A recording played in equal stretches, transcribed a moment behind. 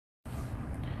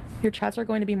Your chats are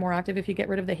going to be more active if you get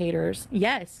rid of the haters.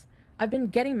 Yes. I've been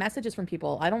getting messages from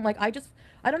people. I don't know. I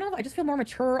just feel more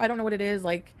mature. I don't know what it is.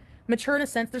 Like, mature in a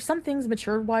sense. There's some things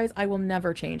mature wise I will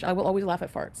never change. I will always laugh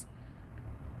at farts.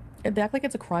 They act like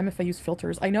it's a crime if I use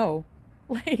filters. I know.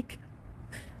 Like,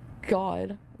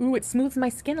 God. Ooh, it smooths my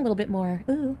skin a little bit more.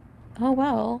 Ooh. Oh,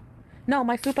 well. No,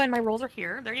 my fupa and my rolls are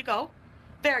here. There you go.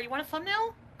 There, you want a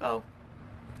thumbnail? Go.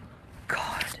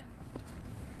 God.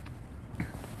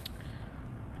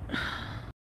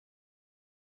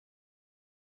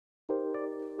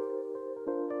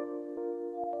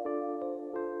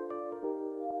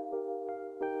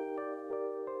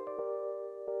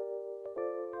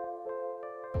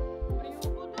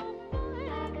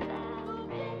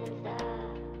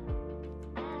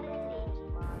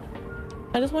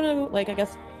 I just want to, like, I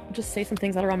guess, just say some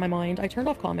things that are on my mind. I turned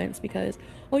off comments because,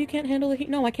 oh, you can't handle the hate.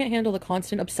 No, I can't handle the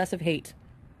constant obsessive hate.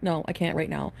 No, I can't right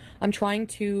now. I'm trying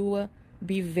to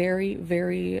be very,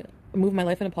 very, move my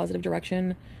life in a positive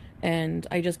direction, and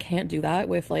I just can't do that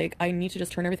with, like, I need to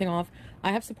just turn everything off.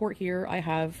 I have support here.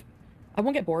 I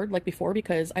won't get bored like before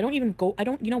because I don't even go,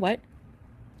 you know what?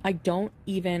 I'm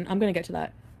gonna get to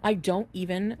that. I don't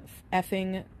even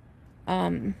effing,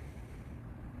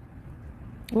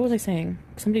 what was I saying?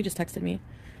 Somebody just texted me.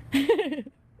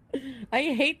 I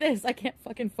hate this. I can't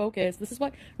fucking focus. This is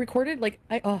what recorded, like,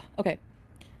 okay.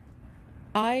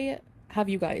 I have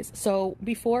you guys. So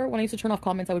before, when I used to turn off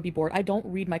comments, I would be bored. I don't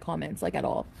read my comments, like, at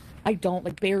all. I don't,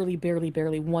 like, barely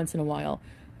once in a while.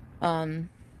 I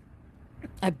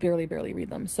barely read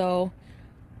them. So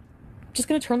just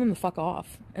gonna turn them the fuck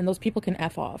off. And those people can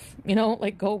F off. You know,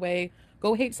 like, go away.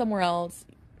 Go hate somewhere else.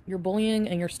 You're bullying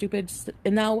and you're stupid.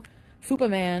 And now Fupa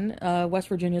Man, West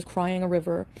Virginia, is crying a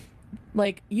river.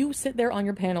 Like, you sit there on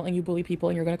your panel and you bully people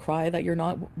and you're gonna cry that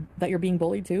you're being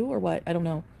bullied too, or what? I don't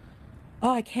know. Oh,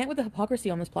 I can't with the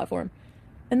hypocrisy on this platform.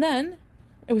 And then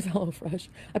it was HelloFresh.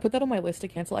 I put that on my list to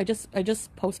cancel. I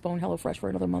just postponed HelloFresh for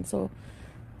another month. So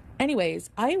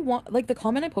anyways, I want, like, the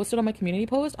comment I posted on my community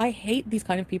post, I hate these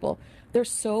kind of people. They're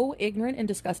so ignorant and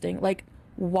disgusting. Like,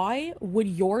 why would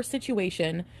your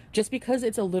situation, just because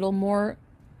it's a little more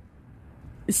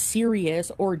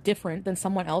serious or different than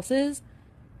someone else's,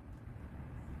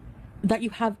 that you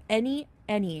have any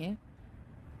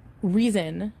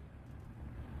reason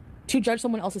to judge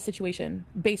someone else's situation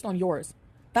based on yours?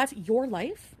 That's your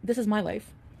life. This is my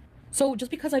life. So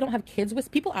just because I don't have kids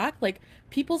with, people act like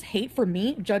people's hate for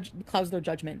me clouds their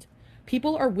judgment.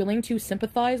 People are willing to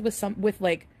sympathize with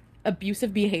like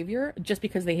abusive behavior just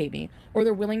because they hate me, or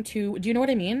they're willing to, do you know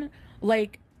what I mean?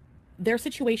 Like, their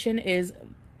situation is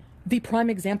the prime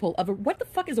example of what the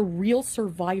fuck is a real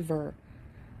survivor?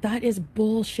 That is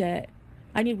bullshit.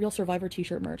 I need real survivor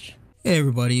t-shirt merch. Hey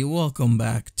everybody, welcome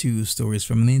back to Stories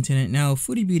from the Internet. Now,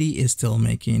 Foodie Beauty is still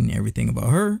making everything about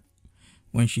her.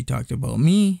 When she talked about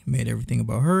me, made everything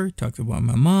about her. Talked about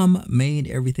my mom, made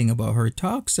everything about her.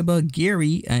 Talks about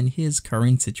Gary and his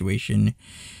current situation.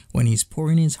 When he's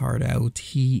pouring his heart out,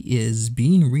 he is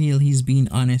being real, he's being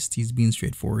honest, he's being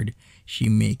straightforward. She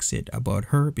makes it about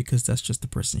her because that's just the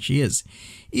person she is.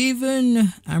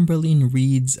 Even Amberlynn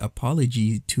Reid's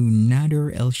apology to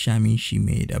Nader El Shami she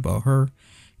made about her,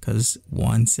 because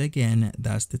once again,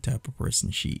 that's the type of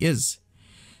person she is.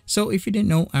 So if you didn't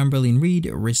know, Amberlynn Reid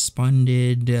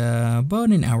responded about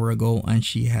an hour ago, and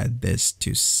she had this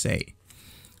to say: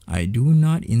 I do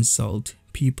not insult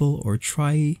people, or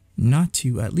try not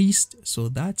to, at least, so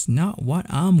that's not what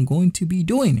I'm going to be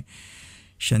doing.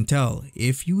 Chantel,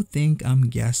 if you think I'm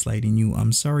gaslighting you,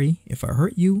 I'm sorry. If I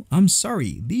hurt you, I'm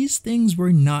sorry. These things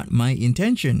were not my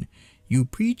intention. You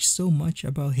preach so much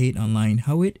about hate online,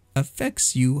 how it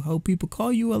affects you, how people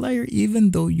call you a liar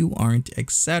even though you aren't,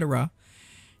 etc.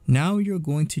 Now you're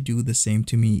going to do the same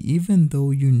to me, even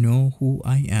though you know who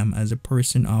I am as a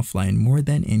person offline more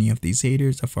than any of these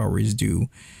haters of ours do.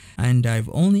 And I've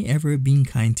only ever been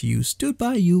kind to you, stood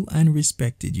by you, and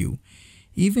respected you.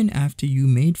 Even after you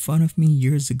made fun of me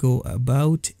years ago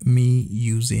about me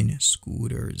using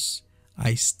scooters,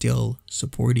 I still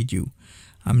supported you.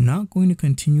 I'm not going to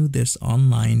continue this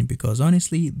online because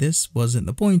honestly, this wasn't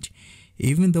the point.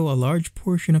 Even though a large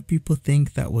portion of people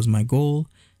think that was my goal,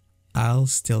 I'll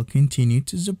still continue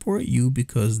to support you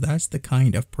because that's the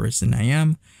kind of person I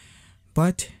am.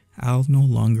 But I'll no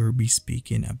longer be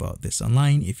speaking about this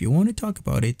online. If you want to talk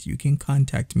about it, you can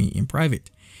contact me in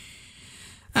private.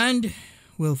 And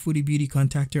will Foodie Beauty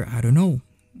contact her? I don't know.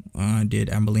 Did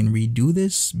Amberlynn Reid do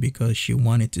this because she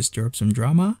wanted to stir up some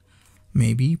drama?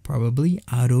 Maybe, probably,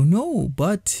 I don't know.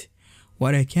 But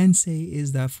what I can say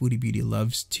is that Foodie Beauty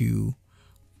loves to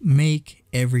make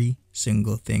every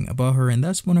single thing about her, and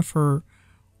that's one of her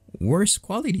worst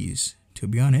qualities, to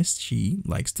be honest, she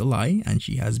likes to lie, and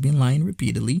she has been lying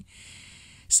repeatedly,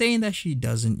 saying that she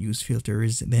doesn't use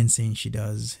filters, then saying she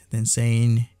does, then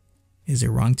saying, is it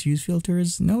wrong to use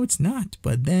filters? No, it's not.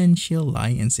 But then she'll lie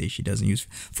and say she doesn't use.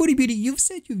 Foodie Beauty, you've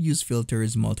said you've used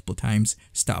filters multiple times.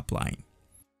 Stop lying.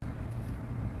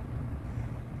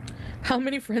 How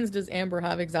many friends does Amber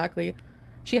have exactly?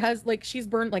 She has, like, she's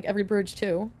burned like every bridge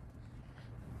too.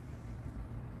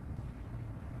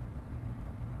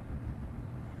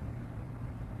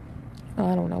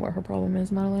 I don't know what her problem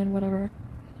is, Madeline, whatever.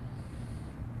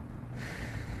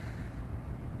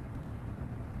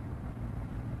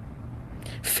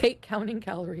 Fake counting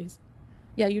calories.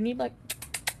 Yeah, you need like...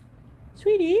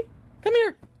 Sweetie, come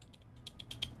here.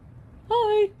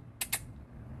 Hi.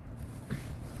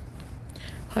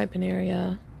 Hi,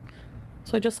 Paneria.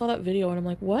 So I just saw that video and I'm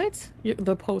like, what?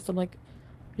 The post, I'm like,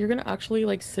 you're gonna actually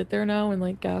like sit there now and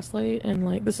like gaslight and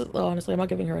like, this is, honestly, I'm not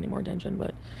giving her any more attention,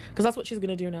 but, because that's what she's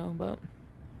gonna do now, but.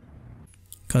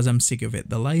 Because I'm sick of it.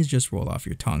 The lies just roll off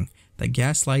your tongue. The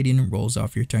gaslighting rolls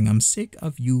off your tongue. I'm sick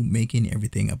of you making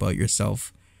everything about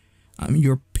yourself.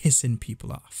 You're pissing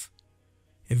people off.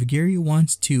 If Gary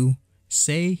wants to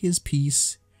say his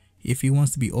piece, if he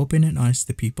wants to be open and honest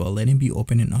to people, let him be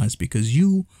open and honest, because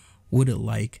you would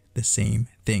like the same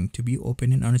thing, to be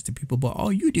open and honest to people. But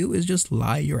all you do is just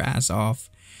lie your ass off.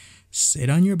 Sit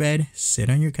on your bed, sit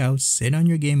on your couch, sit on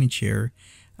your gaming chair,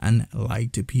 and lie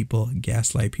to people,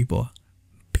 gaslight people,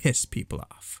 piss people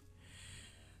off.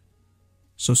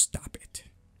 So stop it.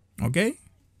 Okay?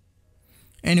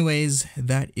 Anyways,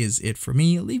 that is it for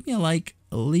me. Leave me a like,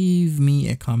 leave me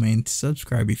a comment,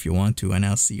 subscribe if you want to, and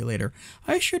I'll see you later.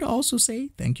 I should also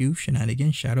say thank you,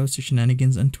 Shenanigans. Shoutouts to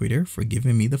Shenanigans on Twitter for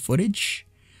giving me the footage,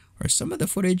 or some of the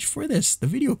footage for this, the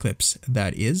video clips,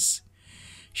 that is.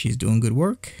 She's doing good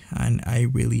work, and I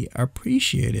really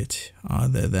appreciate it.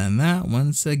 Other than that,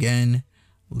 once again,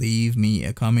 leave me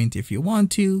a comment if you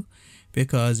want to,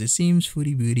 because it seems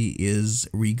Foodie Beauty is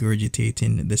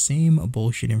regurgitating the same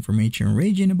bullshit information,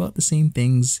 raging about the same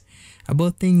things,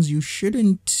 about things you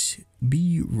shouldn't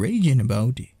be raging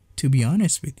about, to be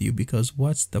honest with you, because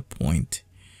what's the point?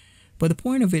 But the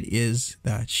point of it is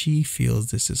that she feels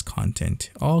this is content,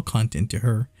 all content to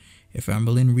her. If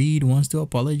Amberlynn Reed wants to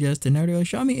apologize to Nadia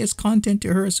Shami, it's content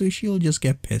to her, so she'll just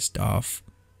get pissed off.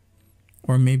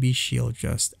 Or maybe she'll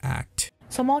just act.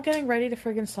 So I'm all getting ready to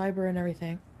friggin' cyber and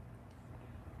everything.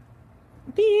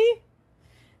 B.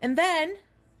 And then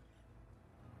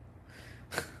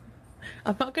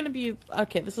I'm not gonna be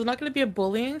okay. This is not gonna be a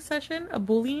bullying session. A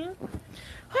bullying.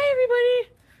 Hi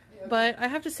everybody. But I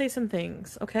have to say some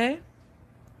things, okay?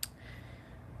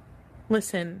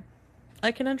 Listen,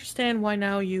 I can understand why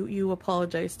now you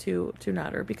apologize to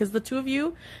Nader, because the two of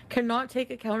you cannot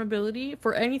take accountability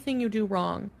for anything you do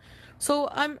wrong. So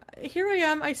here I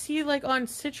am. I see like on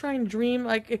Citrine Dream,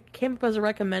 like it came up as a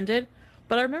recommended.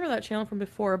 But I remember that channel from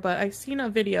before, but I seen a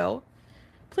video.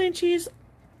 Plain cheese.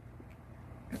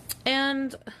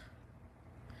 And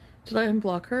did I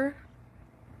unblock her?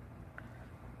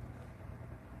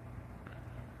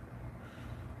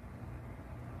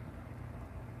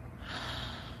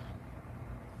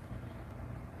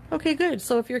 Okay, good.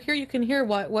 So if you're here, you can hear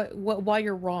why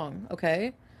you're wrong,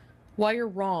 okay? Why you're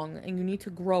wrong and you need to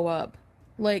grow up.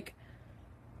 Like,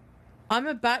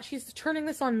 she's turning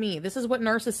this on me. This is what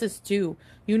narcissists do.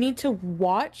 You need to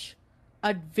watch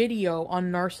a video on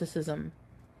narcissism.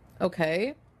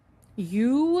 Okay?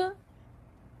 You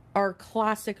are a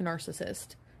classic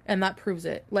narcissist. And that proves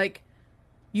it. Like,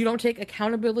 you don't take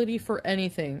accountability for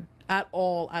anything. At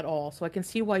all. So I can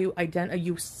see why you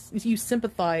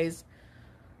sympathize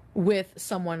with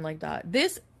someone like that.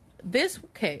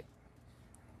 Okay.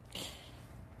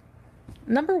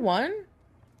 Number one,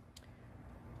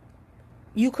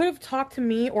 you could have talked to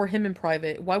me or him in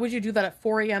private. Why would you do that at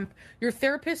 4 a.m.? Your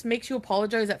therapist makes you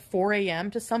apologize at 4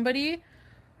 a.m. to somebody.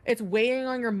 It's weighing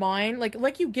on your mind.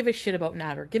 Like you give a shit about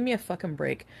Nader. Give me a fucking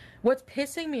break. What's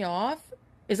pissing me off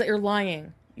is that you're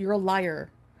lying. You're a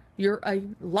liar. You're a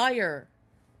liar.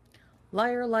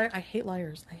 Liar. I hate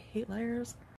liars. I hate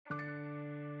liars.